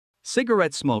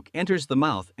Cigarette smoke enters the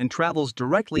mouth and travels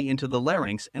directly into the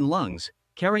larynx and lungs,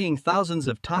 carrying thousands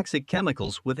of toxic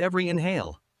chemicals with every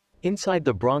inhale. Inside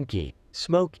the bronchi,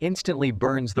 smoke instantly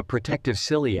burns the protective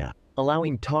cilia,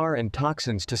 allowing tar and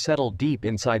toxins to settle deep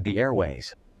inside the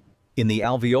airways. In the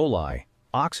alveoli,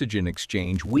 oxygen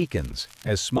exchange weakens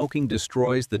as smoking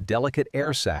destroys the delicate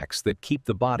air sacs that keep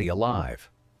the body alive.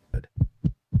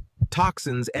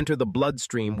 Toxins enter the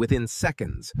bloodstream within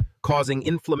seconds, causing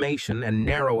inflammation and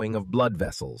narrowing of blood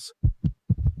vessels.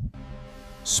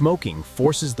 Smoking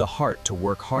forces the heart to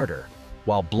work harder,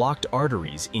 while blocked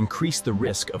arteries increase the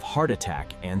risk of heart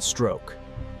attack and stroke.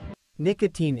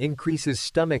 Nicotine increases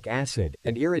stomach acid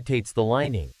and irritates the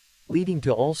lining, leading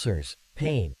to ulcers,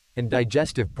 pain, and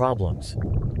digestive problems.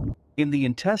 In the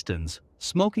intestines,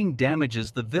 smoking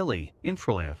damages the villi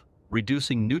inferior,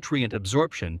 reducing nutrient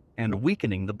absorption and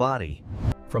weakening the body.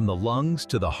 From the lungs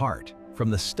to the heart, from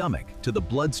the stomach to the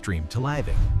bloodstream to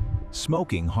living,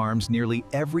 smoking harms nearly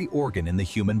every organ in the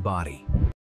human body.